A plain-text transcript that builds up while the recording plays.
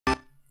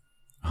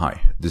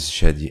Hi, this is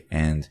Shadi,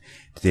 and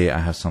today I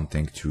have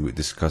something to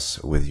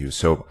discuss with you.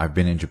 So I've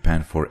been in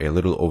Japan for a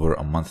little over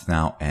a month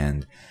now,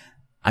 and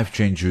I've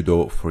trained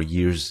Judo for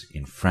years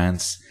in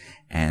France,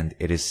 and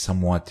it is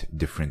somewhat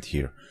different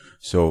here.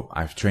 So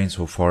I've trained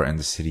so far in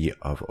the city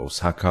of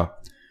Osaka,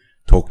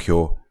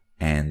 Tokyo,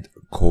 and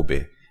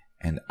Kobe,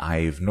 and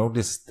I've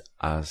noticed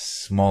a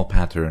small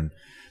pattern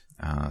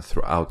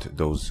throughout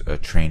those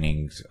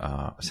training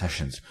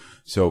sessions.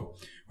 So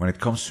when it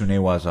comes to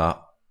Newaza,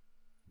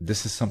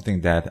 this is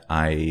something that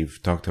I've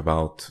talked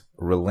about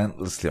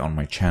relentlessly on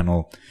my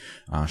channel,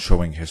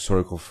 showing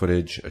historical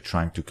footage,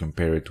 trying to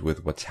compare it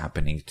with what's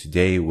happening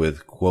today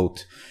with,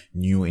 quote,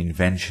 new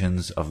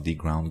inventions of the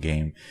ground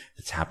game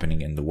that's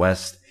happening in the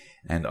West.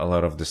 And a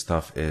lot of the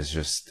stuff is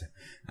just,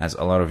 as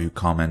a lot of you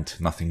comment,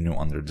 nothing new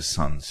under the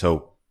sun.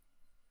 So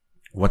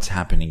what's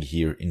happening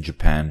here in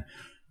Japan,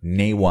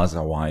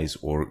 Newaza wise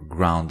or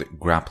ground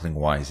grappling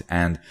wise?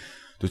 And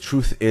the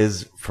truth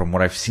is, from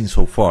what I've seen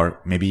so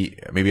far, maybe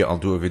I'll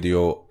do a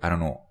video, I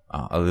don't know,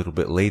 a little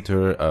bit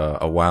later,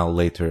 a while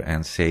later,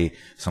 and say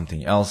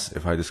something else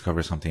if I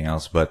discover something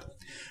else. But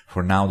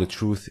for now, the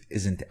truth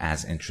isn't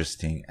as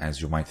interesting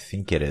as you might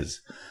think it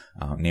is,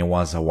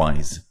 Newaza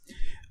wise.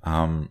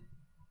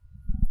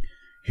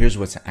 Here's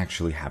what's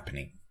actually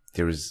happening.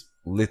 There is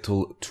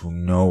little to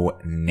no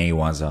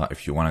Newaza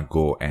if you want to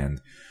go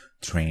and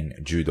train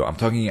Judo. I'm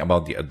talking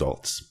about the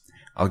adults.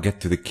 I'll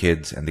get to the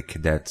kids and the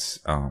cadets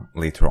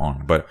later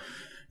on. But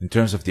in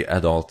terms of the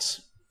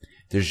adults,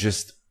 there's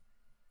just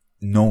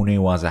no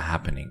Newaza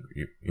happening.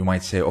 You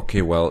might say,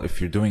 okay, well,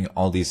 if you're doing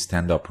all these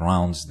stand-up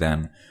rounds,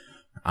 then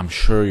I'm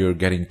sure you're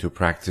getting to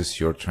practice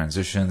your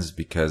transitions,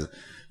 because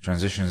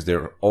transitions,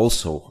 they're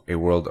also a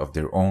world of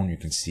their own. You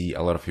can see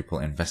a lot of people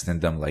invest in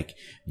them, like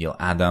Neil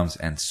Adams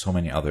and so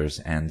many others.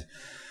 And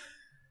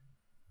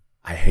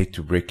I hate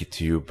to break it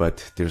to you,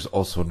 but there's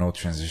also no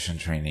transition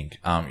training.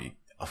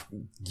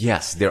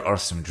 Yes, there are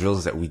some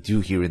drills that we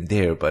do here and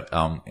there, but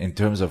in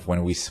terms of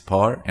when we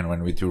spar and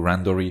when we do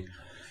randori,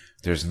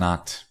 there's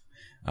not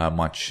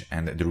much.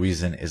 And the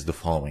reason is the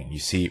following. You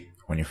see,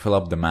 when you fill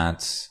up the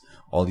mats,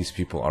 all these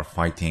people are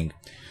fighting.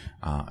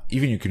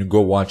 Even you can go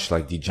watch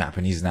like the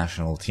Japanese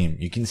national team.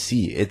 You can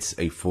see it's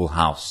a full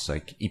house,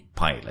 like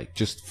ippai, like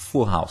just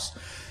full house.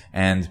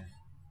 And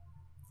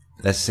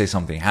let's say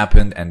something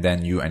happened, and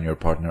then you and your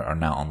partner are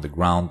now on the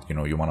ground. You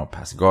know, you want to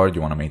pass guard,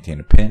 you want to maintain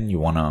a pin, you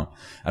want to,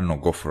 I don't know,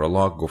 go for a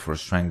lock, go for a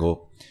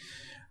strangle.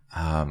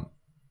 A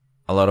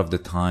lot of the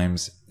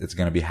times it's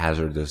going to be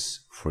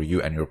hazardous for you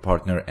and your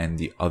partner and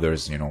the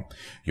others. You know,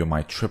 you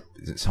might trip,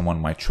 someone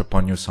might trip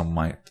on you,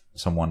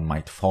 someone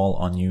might fall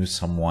on you,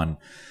 someone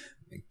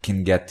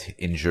can get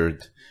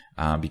injured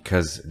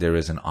because there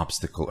is an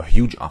obstacle, a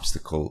huge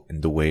obstacle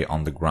in the way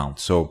on the ground.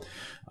 So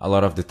a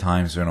lot of the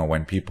times, you know,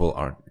 when people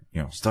are,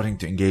 you know, starting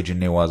to engage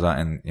in Newaza,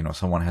 and, you know,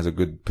 someone has a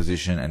good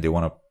position and they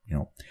want to, you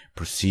know,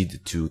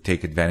 proceed to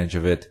take advantage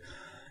of it,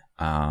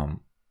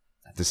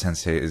 the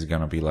sensei is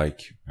going to be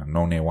like,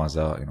 no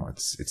Newaza, you know,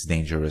 it's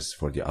dangerous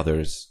for the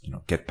others, you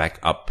know, get back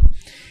up.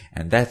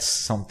 And that's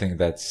something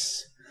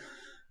that's,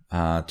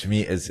 to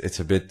me, it's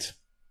a bit,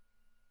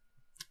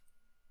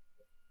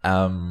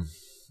 I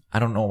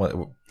don't know what,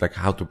 like,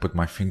 how to put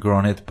my finger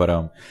on it, but,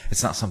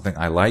 it's not something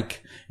I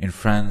like. In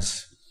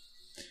France,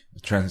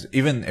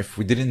 even if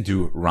we didn't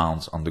do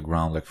rounds on the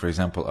ground, like, for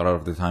example, a lot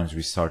of the times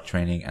we start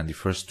training and the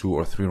first 2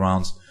 or 3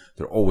 rounds,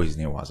 they're always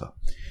Newaza.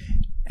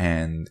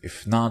 And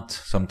if not,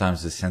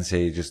 sometimes the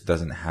sensei just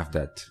doesn't have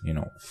that, you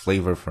know,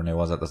 flavor for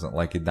Newaza, doesn't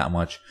like it that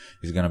much.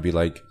 He's gonna be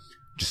like,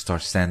 just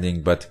start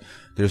standing. But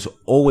there's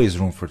always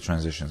room for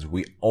transitions.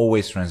 We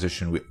always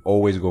transition. We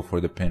always go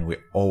for the pin. We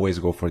always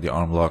go for the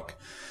arm lock.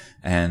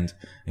 And,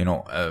 you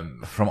know,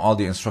 from all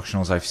the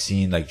instructionals I've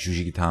seen, like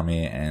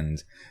Jujigitame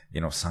and, you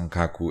know,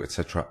 Sankaku,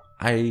 etc.,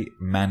 I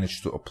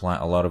managed to apply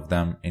a lot of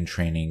them in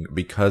training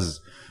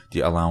because the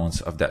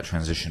allowance of that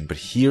transition. But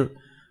here,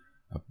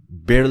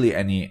 barely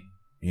any,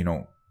 you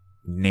know,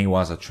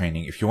 Newaza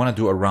training. If you want to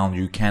do a round,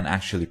 you can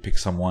actually pick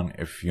someone,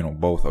 if, you know,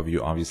 both of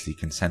you obviously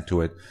consent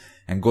to it,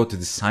 and go to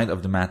the side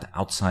of the mat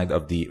outside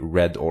of the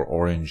red or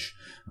orange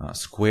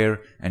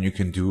square, and you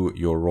can do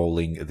your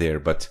rolling there.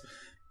 But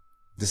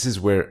this is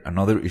where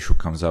another issue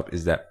comes up,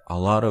 is that a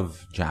lot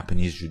of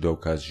Japanese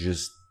judokas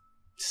just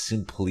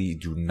simply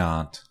do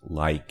not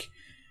like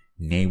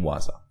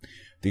Newaza.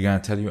 They're gonna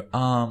tell you,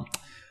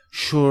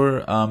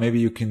 sure, maybe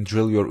you can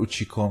drill your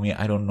uchikomi,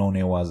 I don't know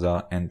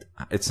Newaza. And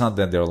it's not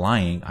that they're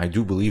lying, I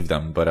do believe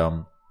them, but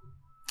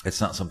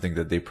it's not something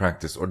that they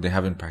practice, or they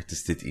haven't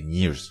practiced it in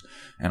years.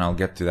 And I'll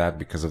get to that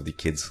because of the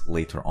kids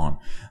later on.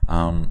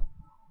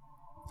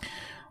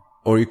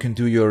 Or you can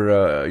do your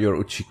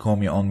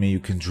uchikomi on me, you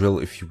can drill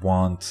if you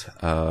want,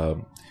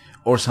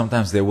 or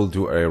sometimes they will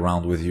do a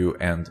round with you,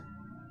 and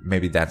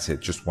maybe that's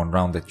it, just one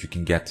round that you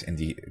can get in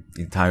the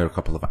entire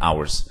couple of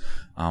hours.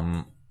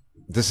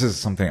 This is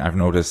something I've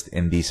noticed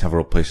in the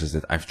several places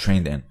that I've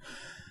trained in.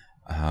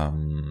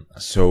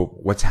 So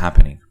what's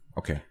happening?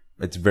 Okay,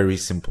 it's very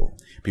simple.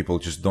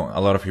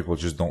 A lot of people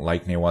just don't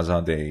like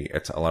Newaza.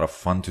 It's a lot of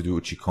fun to do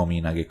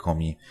uchikomi,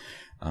 nagekomi.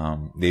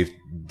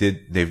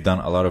 They've done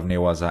a lot of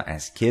newaza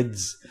as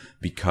kids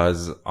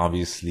because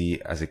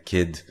obviously as a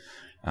kid,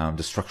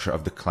 the structure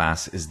of the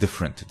class is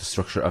different. The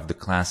structure of the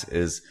class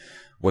is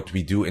what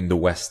we do in the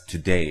West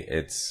today.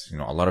 It's,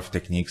 a lot of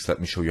techniques. Let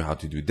me show you how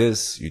to do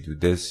this. You do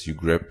this, you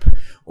grip,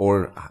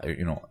 or,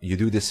 you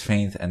do this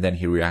feint and then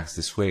he reacts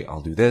this way.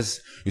 I'll do this.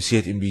 You see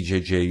it in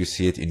BJJ, you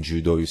see it in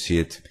Judo, you see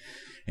it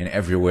in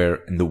everywhere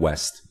in the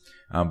West.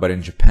 But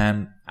in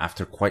Japan,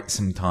 after quite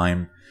some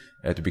time,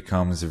 it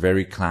becomes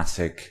very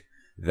classic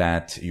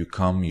that you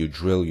come, you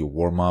drill, you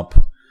warm up,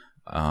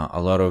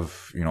 a lot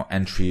of,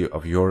 entry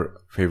of your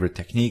favorite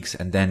techniques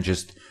and then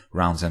just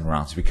rounds and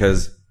rounds.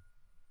 Because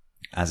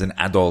as an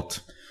adult,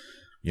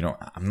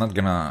 I'm not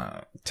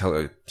gonna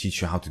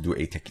teach you how to do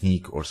a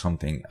technique or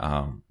something.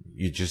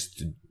 You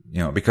just,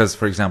 because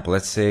for example,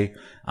 let's say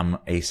I'm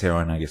a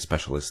Seoinage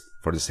specialist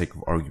for the sake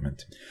of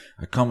argument.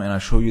 I come and I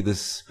show you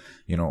this,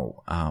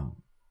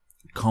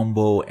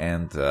 combo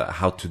and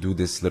how to do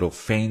this little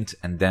feint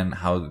and then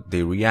how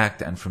they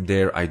react. And from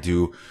there I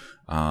do,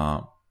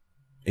 Ippon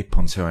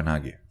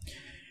Seoinage.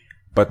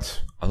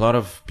 But a lot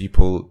of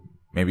people,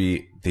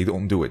 maybe they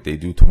don't do it. They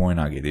do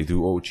Tomoenage, they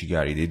do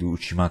Ouchigari, they do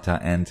Uchimata,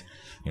 and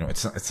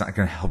it's not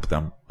gonna help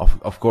them.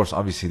 Of course,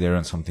 obviously they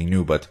learn something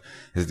new, but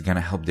is it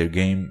gonna help their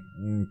game?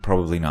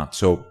 Probably not.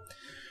 So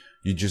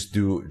you just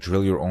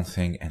drill your own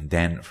thing, and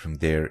then from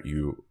there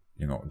you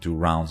do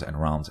rounds and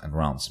rounds and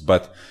rounds.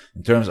 But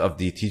in terms of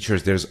the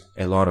teachers, there's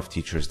a lot of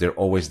teachers. They're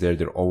always there.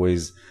 They're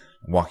always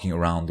walking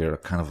around. They're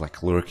kind of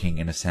like lurking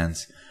in a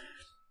sense.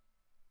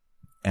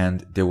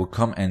 And they will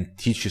come and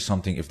teach you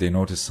something if they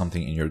notice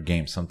something in your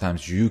game.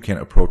 Sometimes you can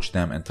approach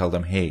them and tell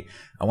them, hey,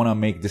 I want to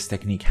make this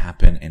technique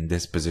happen in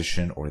this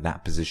position or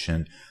that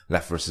position,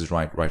 left versus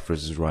right, right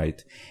versus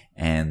right.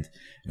 And,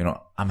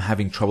 I'm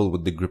having trouble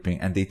with the gripping.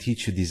 And they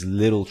teach you these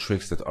little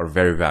tricks that are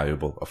very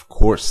valuable. Of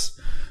course,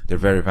 they're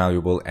very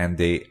valuable and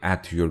they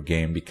add to your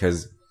game,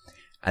 because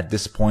at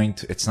this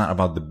point, it's not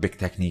about the big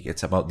technique.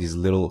 It's about these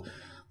little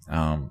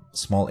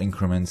small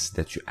increments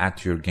that you add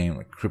to your game,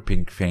 like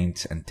gripping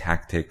feints and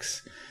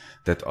tactics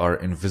that are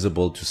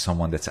invisible to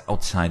someone that's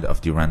outside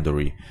of the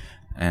randori.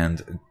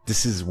 And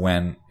this is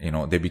when,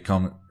 they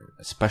become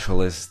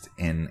specialists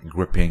in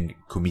gripping,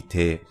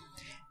 kumite,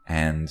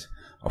 and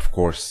of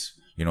course,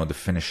 the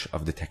finish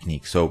of the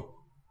technique. So,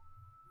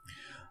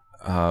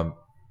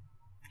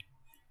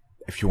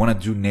 if you want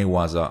to do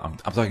newaza,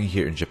 I'm talking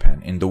here in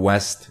Japan. In the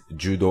West,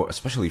 Judo,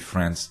 especially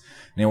France,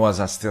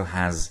 newaza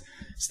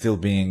still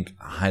being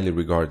highly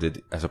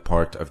regarded as a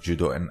part of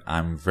Judo, and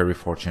I'm very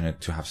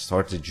fortunate to have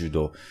started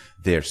Judo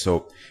there.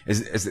 So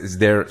is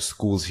there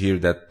schools here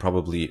that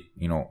probably,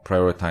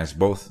 prioritize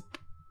both?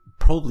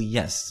 Probably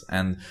yes.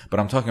 But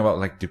I'm talking about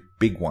like the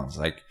big ones,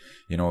 like,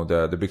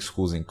 the big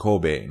schools in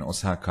Kobe, in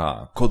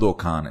Osaka,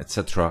 Kodokan,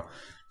 etc.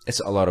 It's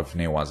a lot of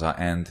newaza.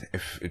 And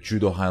if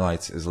Judo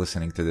Highlights is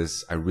listening to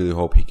this, I really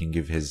hope he can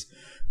give his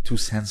 2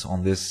 cents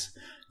on this,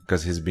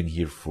 because he's been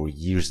here for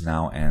years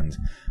now. And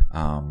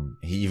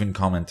he even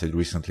commented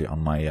recently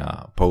on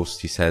my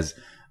post. He says,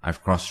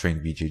 I've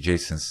cross-trained BJJ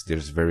since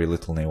there's very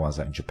little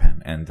newaza in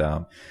Japan. And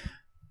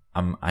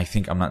I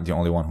think I'm not the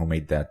only one who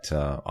made that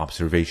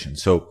observation.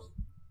 So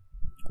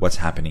what's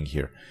happening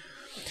here?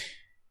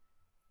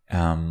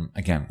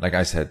 Again, like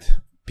I said,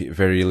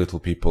 very little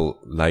people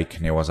like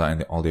newaza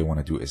and all they want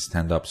to do is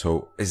stand up.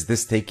 So is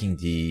this taking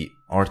the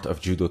art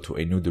of Judo to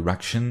a new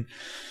direction?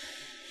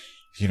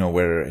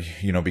 Where,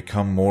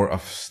 become more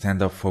of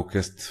stand-up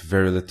focused,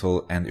 very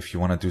little. And if you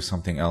want to do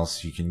something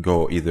else, you can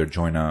go either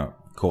join a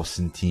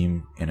Kosen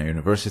team in a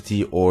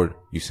university, or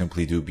you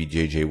simply do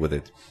BJJ with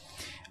it.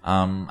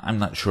 I'm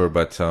not sure,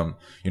 but,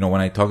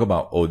 when I talk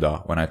about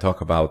Oda, when I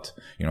talk about,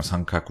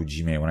 Sankaku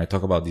Jime, when I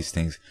talk about these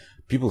things,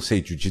 people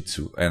say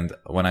jujitsu. And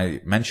when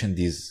I mention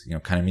these,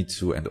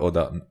 Kanemitsu and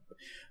Oda,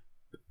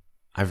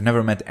 I've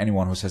never met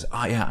anyone who says,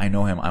 yeah, I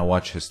know him. I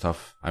watch his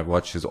stuff. I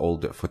watch his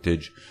old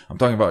footage. I'm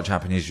talking about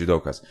Japanese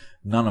judokas.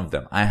 None of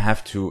them. I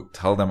have to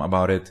tell them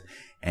about it.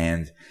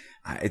 And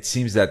it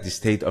seems that the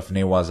state of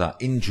newaza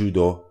in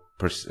judo,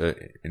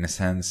 in a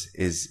sense,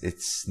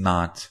 it's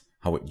not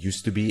how it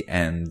used to be.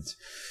 And,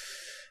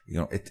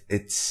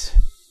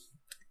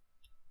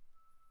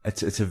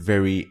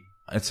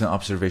 it's an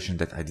observation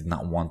that I did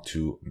not want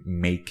to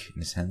make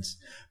in a sense,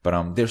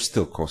 but there's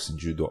still Kosen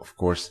Judo, of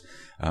course.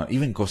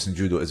 Even Kosen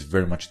Judo is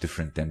very much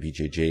different than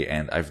BJJ,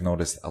 and I've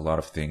noticed a lot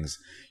of things,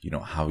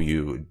 how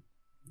you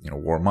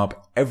warm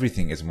up.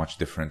 Everything is much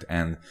different,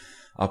 and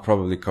I'll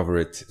probably cover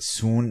it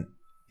soon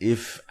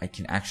if I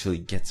can actually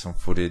get some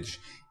footage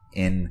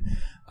in.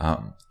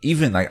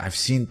 Even like I've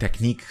seen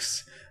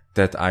techniques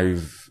that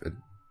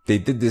they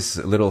did this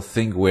little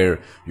thing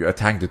where you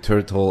attack the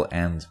turtle,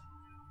 and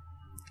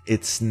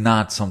it's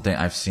not something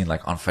I've seen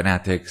like on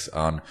Fanatics,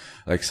 on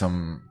like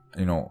some,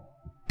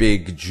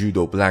 big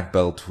judo black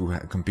belt who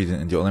competed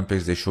in the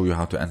Olympics. They show you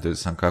how to enter the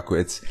Sankaku.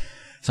 It's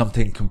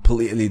something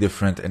completely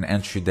different, an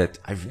entry that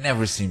I've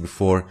never seen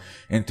before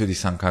into the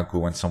Sankaku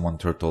when someone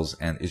turtles.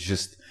 And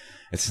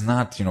it's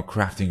not,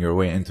 crafting your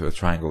way into a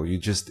triangle. You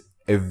just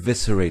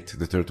eviscerate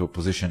the turtle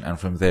position. And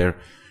from there,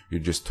 You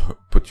just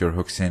put your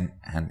hooks in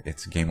and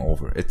it's game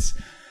over.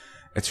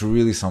 It's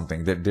really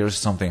something. There's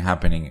something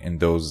happening in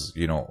those,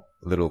 you know,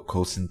 little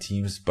Kosen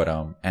teams, but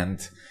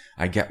and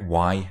I get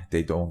why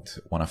they don't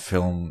want to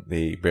film.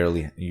 You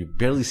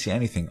barely see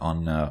anything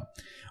on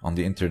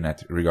the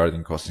internet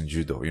regarding Kosen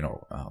Judo, you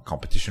know,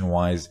 competition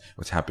wise,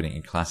 what's happening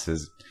in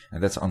classes.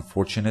 And that's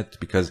unfortunate,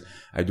 because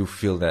I do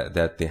feel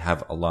that they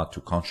have a lot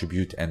to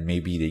contribute, and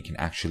maybe they can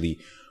actually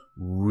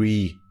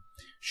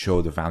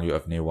show the value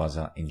of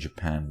Newaza in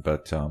Japan.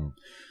 But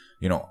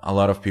you know, a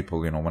lot of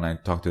people, you know, when I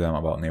talk to them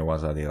about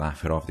Newaza, they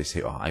laugh it off. They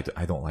say, "Oh,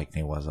 I don't like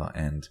Newaza,"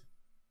 and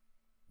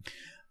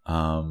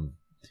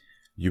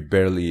you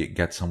barely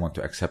get someone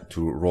to accept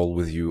to roll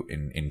with you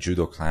in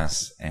judo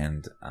class,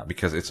 and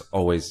because it's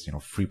always, you know,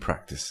 free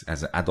practice.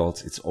 As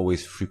adults, it's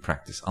always free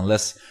practice,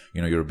 unless,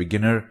 you know, you're a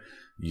beginner.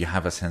 You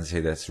have a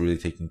sensei that's really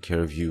taking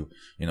care of you,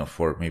 you know,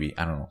 for maybe,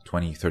 I don't know,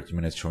 20, 30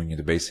 minutes, showing you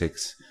the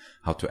basics,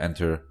 how to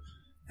enter.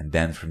 And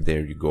then from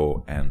there you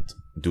go and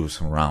do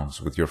some rounds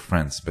with your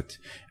friends. But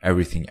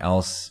everything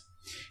else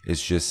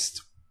is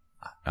just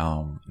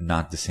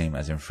not the same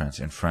as in France.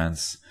 In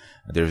France,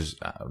 there's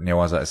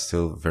Newaza is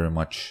still very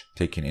much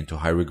taken into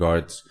high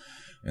regards.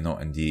 You know,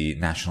 in the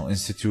National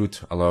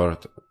Institute, a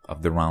lot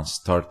of the rounds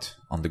start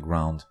on the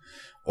ground.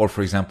 Or,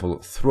 for example,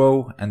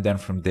 throw, and then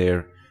from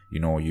there, you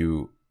know,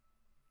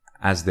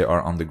 as they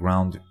are on the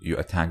ground, you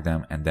attack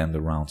them, and then the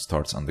round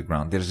starts on the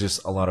ground. There's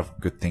just a lot of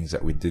good things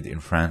that we did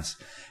in France.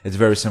 It's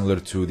very similar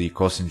to the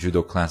Kosen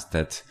Judo class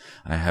that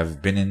I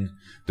have been in,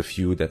 the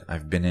few that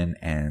I've been in,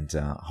 and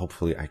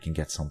hopefully I can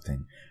get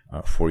something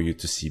for you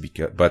to see.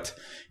 But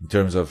in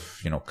terms of,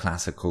 you know,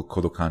 classical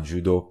Kodokan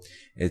Judo,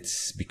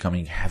 it's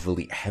becoming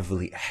heavily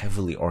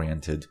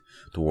oriented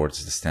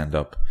towards the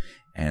stand-up.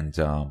 And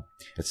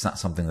it's not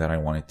something that I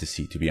wanted to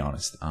see, to be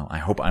honest. I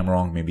hope I'm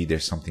wrong. Maybe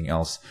there's something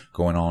else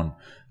going on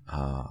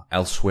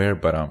elsewhere,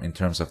 but in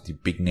terms of the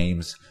big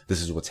names,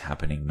 this is what's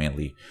happening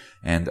mainly.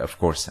 And of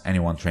course,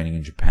 anyone training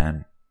in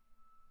Japan,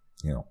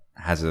 you know,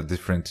 has a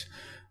different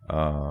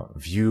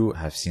view,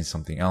 have seen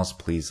something else,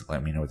 please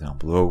let me know down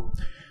below.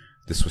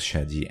 This was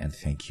Shadi, and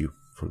thank you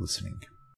for listening.